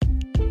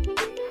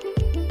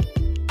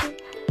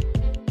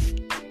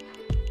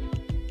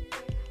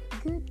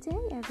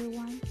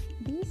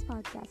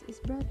podcast is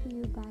brought to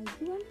you by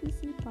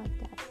UMPC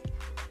Podcast.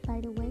 By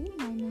the way,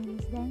 my name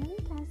is Daniel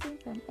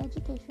Casim from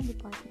Education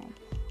Department,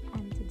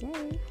 and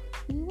today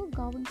we will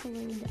going to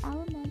learn the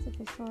elements of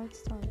a short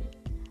story.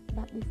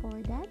 But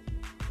before that,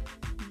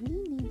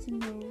 we need to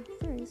know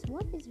first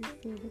what is your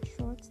favorite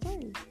short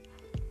story.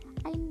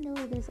 I know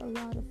there's a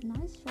lot of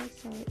nice short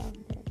story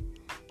out there,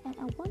 and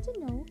I want to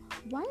know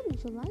why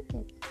did you like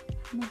it?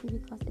 Maybe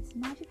because it's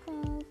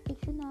magical,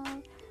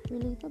 fictional,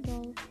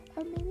 relatable,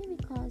 or maybe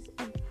because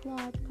of the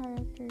plot,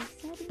 character,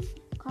 setting,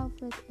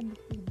 conflict, and the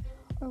theme,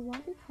 or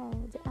what we call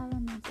the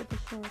elements of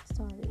a short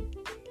story.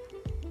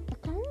 A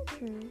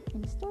character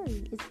in a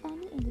story is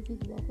any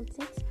individual who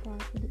takes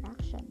part in the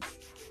actions.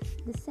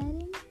 The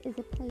setting is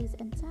the place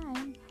and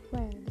time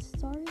where the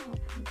story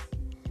happens.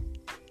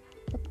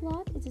 The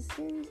plot is a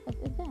series of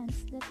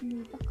events that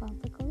move a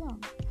conflict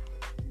along.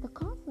 The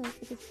conflict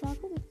is a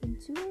struggle between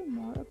two or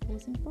more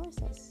opposing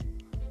forces,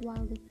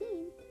 while the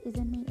theme is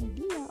the main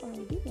idea or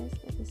ideas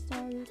that the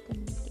story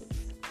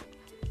communicates.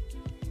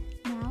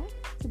 Now,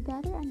 to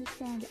better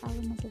understand the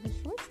elements of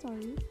a short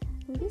story,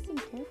 listen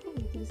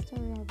carefully to the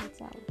story I will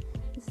tell,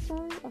 the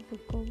story of the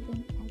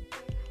golden egg.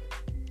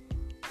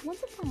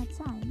 Once upon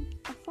a time,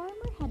 a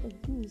farmer had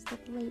a goose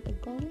that laid a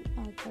golden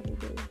egg every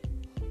day.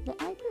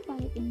 The egg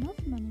provided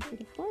enough money for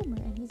the farmer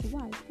and his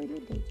wife for their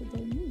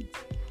day-to-day needs.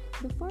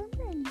 The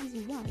farmer and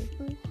his wife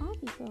were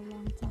happy for a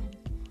long time,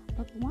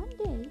 but one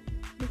day,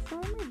 the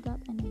farmer got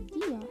an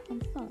idea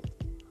and thought,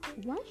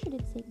 why should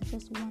it take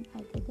just one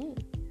egg a day?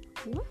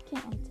 What can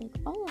I take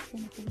all of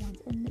them at once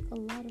and make a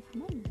lot of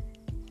money?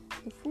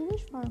 The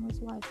foolish farmer's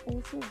wife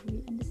also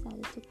agreed and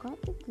decided to cut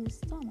the goose's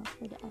stomach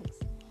for the eggs.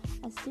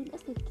 As soon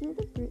as they killed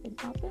the bird and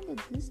opened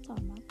the goose's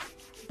stomach,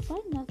 they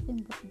find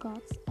nothing but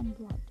guts and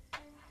blood.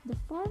 The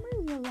farmer,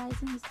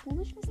 realizing his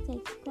foolish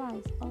mistake,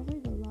 cries over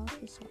the lost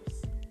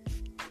resource.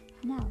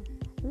 Now,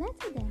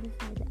 let's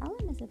identify the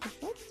elements of a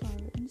short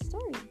story in the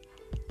story.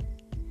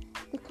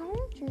 The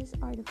characters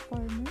are the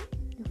farmer,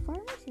 the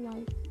farmer's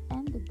wife,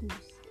 and the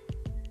goose.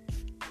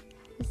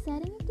 The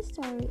setting of the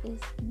story is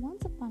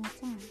once upon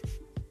a time.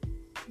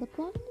 The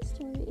plot of the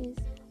story is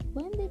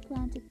when they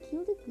plan to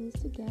kill the goose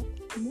to get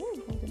more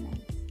golden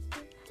eggs.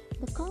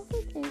 The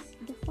conflict is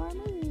the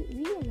farmer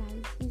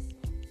realized his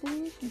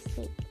foolish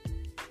mistake.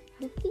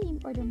 The theme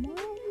or the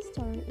moral of the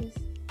story is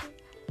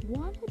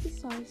one who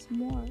desires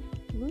more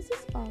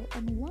loses all,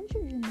 and one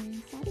should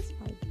remain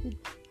satisfied with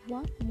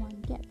what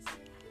one gets.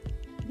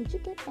 Did you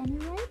get any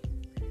right?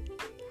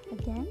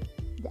 Again,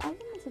 the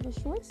elements of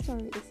a short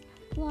story is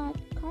plot,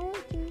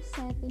 character,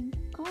 setting,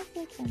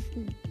 conflict, and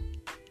theme.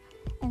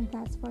 And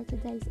that's for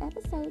today's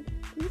episode.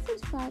 Please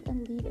subscribe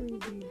and leave a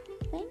review.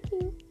 Thank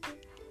you.